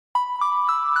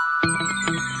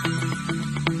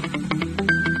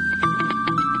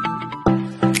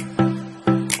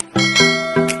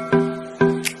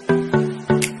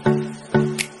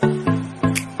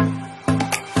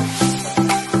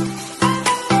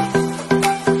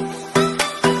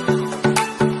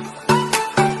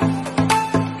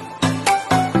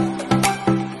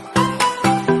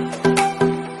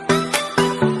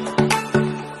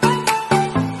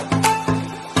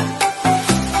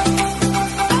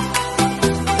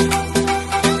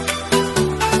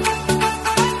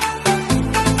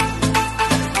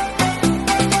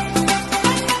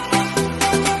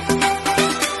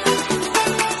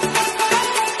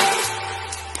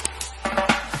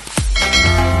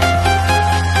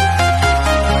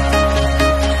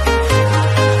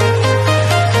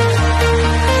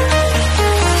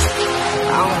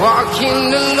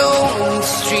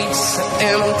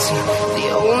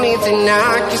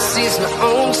see is my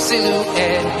own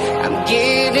silhouette. I'm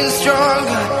getting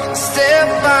stronger, step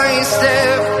by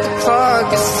step. The clock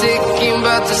is ticking,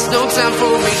 but there's no time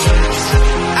for me.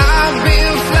 I've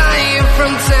been flying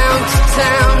from town to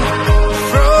town,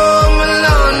 from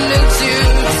London to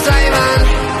Taiwan.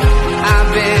 I've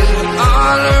been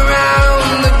all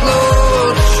around the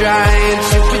globe, trying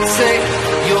to protect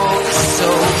your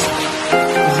soul.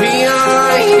 We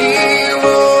are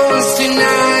heroes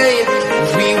tonight.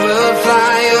 We will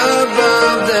fly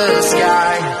above the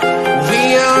sky. We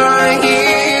are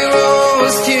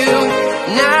heroes tonight.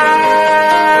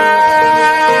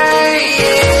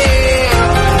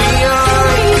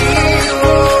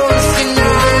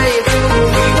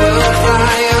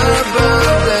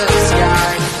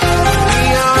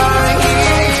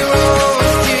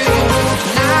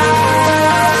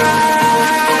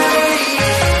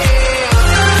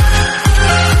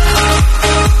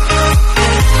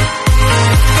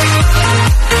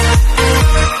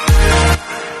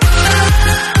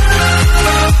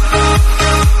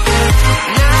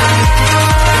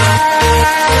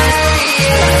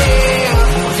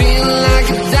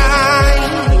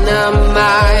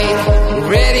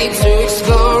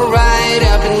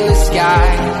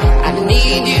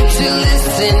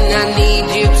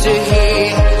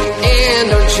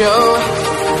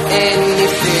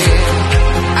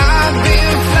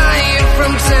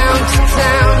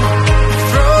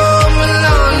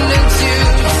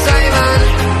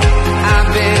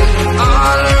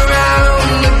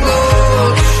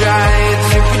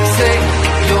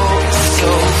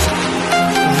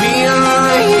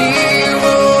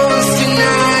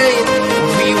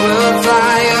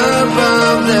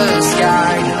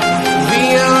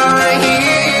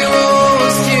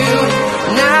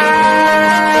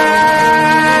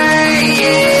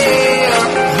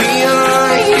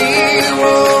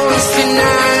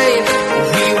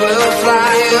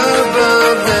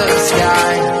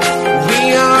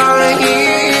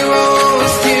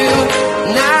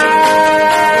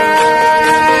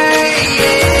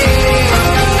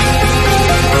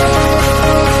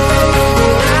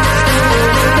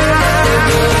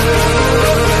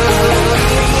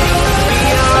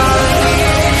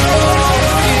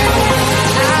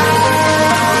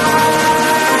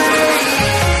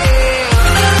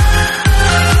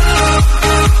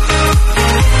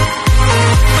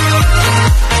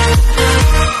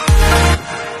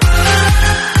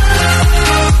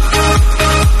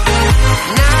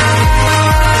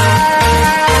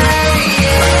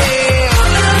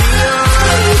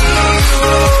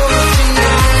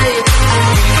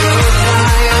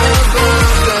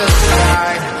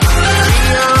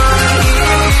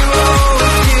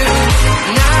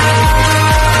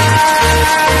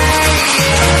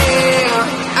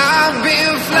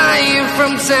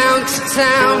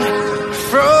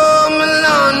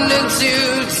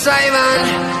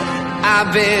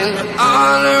 I've been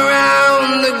all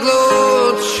around the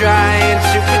globe trying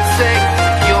to protect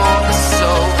your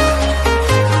soul.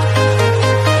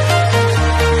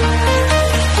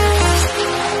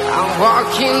 I'm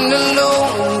walking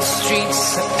alone, the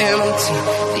streets are empty.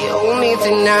 The only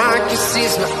thing I can see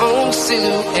is my own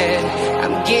silhouette.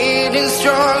 I'm getting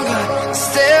stronger,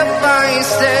 step by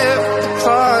step. The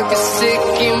clock is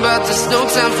ticking, but there's no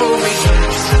time for me.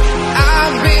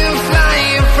 I've been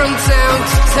flying from town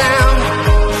to town,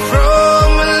 from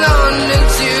London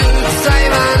to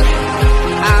Taiwan.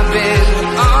 I've been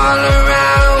all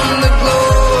around the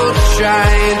globe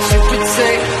trying to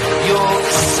protect your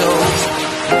soul.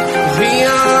 We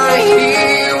are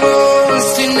heroes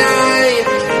tonight.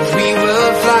 We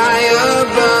will fly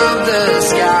above the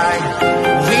sky.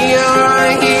 We are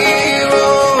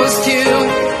heroes tonight.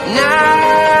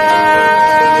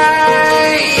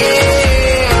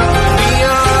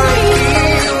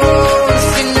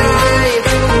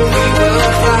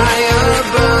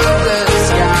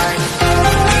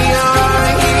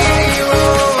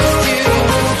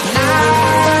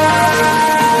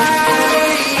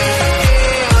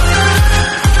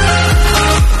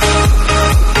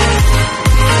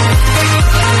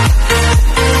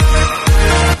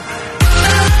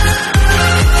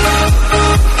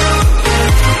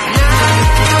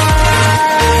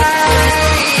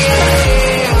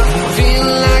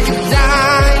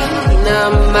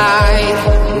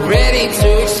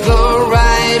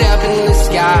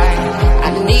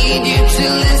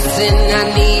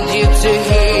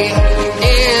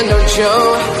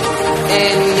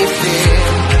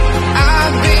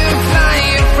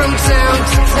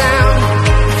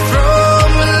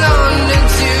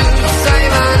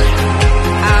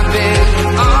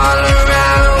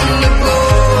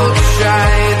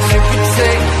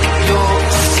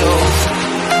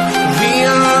 We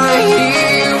are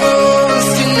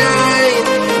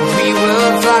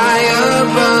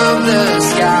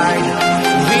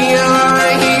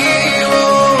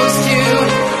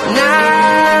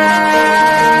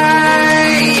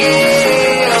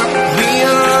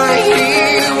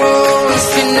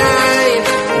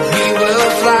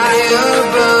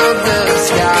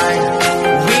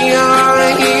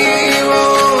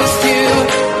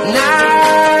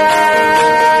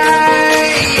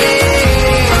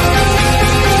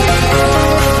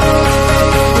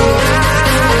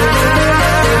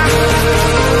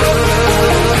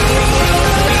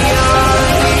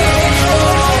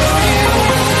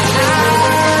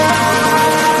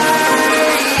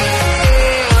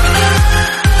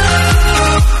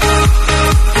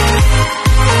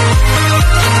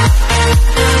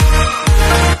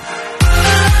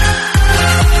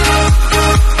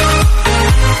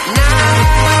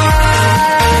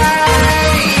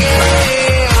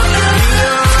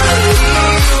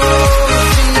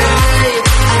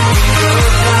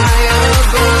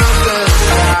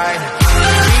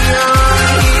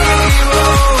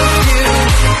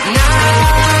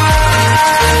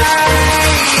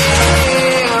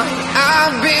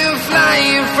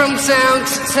town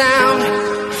to town,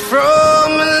 from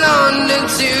London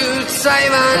to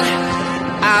Taiwan.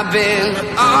 I've been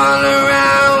all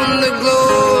around the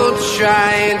globe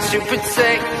trying to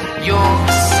protect your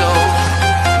soul.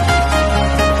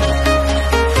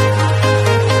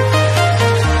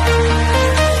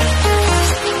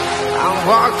 I'm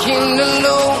walking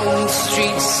alone, the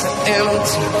streets are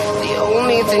empty. The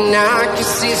only thing I can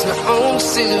see is my own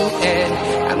silhouette.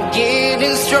 I'm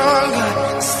getting stronger,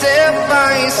 step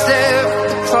by step.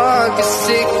 The clock is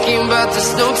ticking, but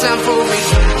there's no time for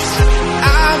regrets.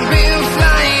 I've been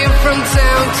flying from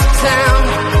town to town,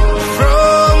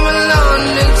 from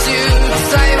London to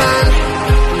Taiwan.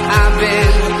 I've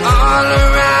been all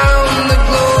around the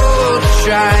globe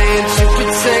trying to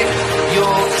protect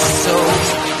your soul.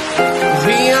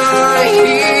 We are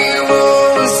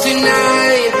heroes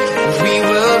tonight. We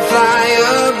will fly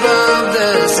above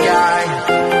the sky.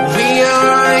 We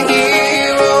are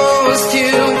heroes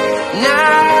tonight.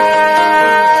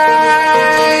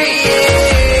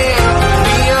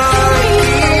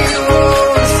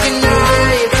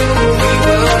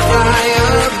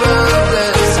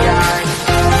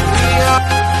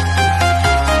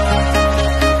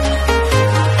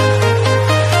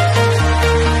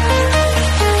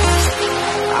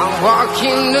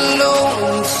 Walking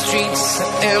alone, the streets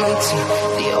are empty.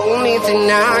 The only thing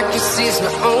I can see is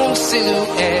my own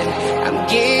silhouette. I'm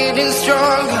getting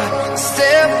stronger,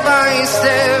 step by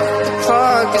step. The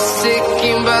clock is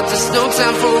ticking, but there's no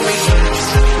time for regrets.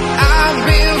 I've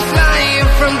been flying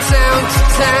from town to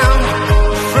town,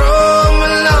 from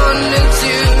London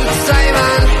to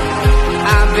Taiwan.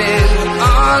 I've been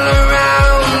all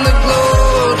around the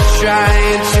globe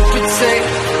trying to protect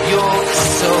your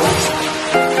soul.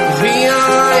 We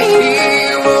are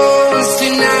heroes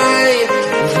tonight.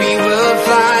 We will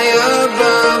fly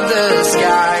above the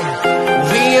sky.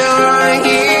 We are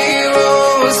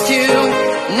heroes tonight. We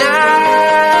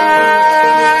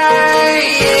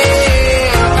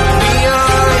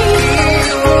are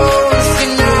heroes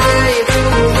tonight.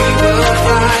 We will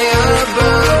fly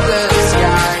above the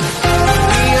sky.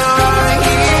 We are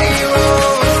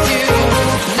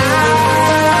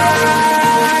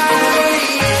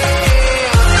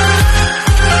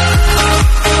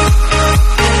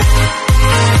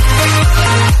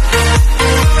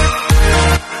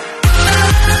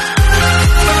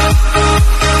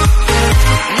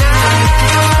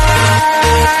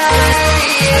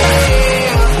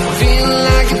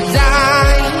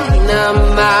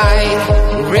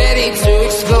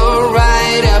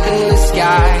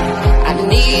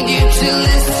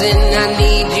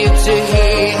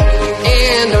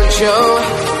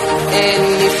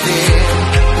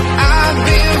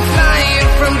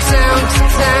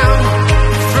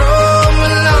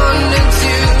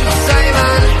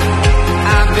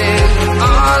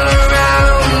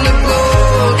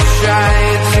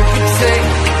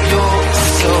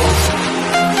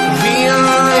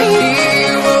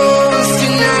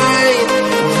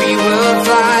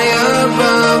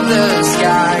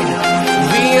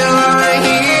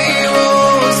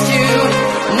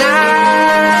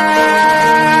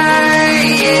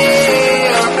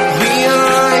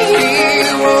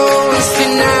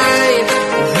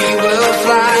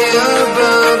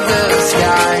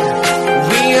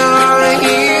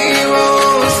heroes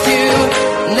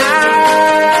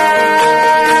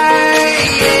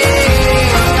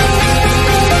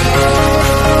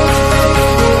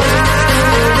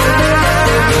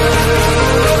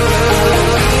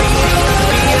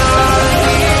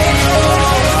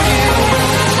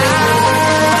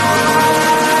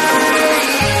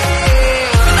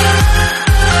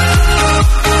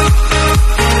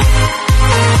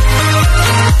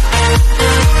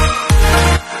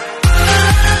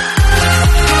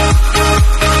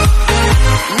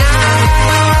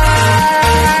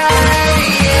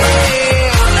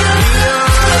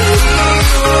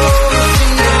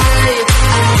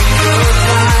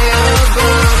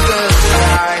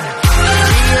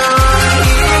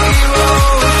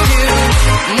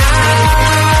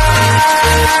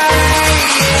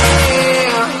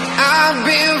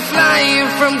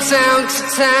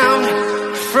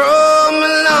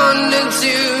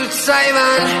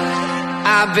Taiwan.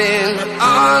 I've been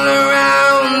all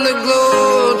around the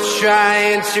globe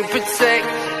trying to protect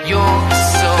your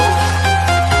soul.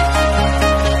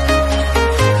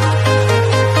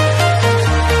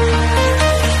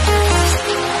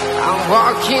 I'm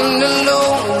walking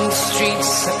alone, the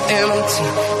streets are empty.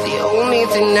 The only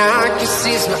thing I can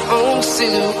see is my own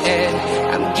silhouette.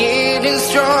 I'm getting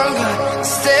stronger,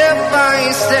 step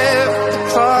by step. The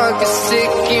clock is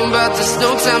ticking, but there's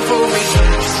no time for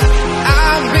regrets.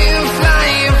 I've been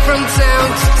flying from town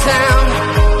to town,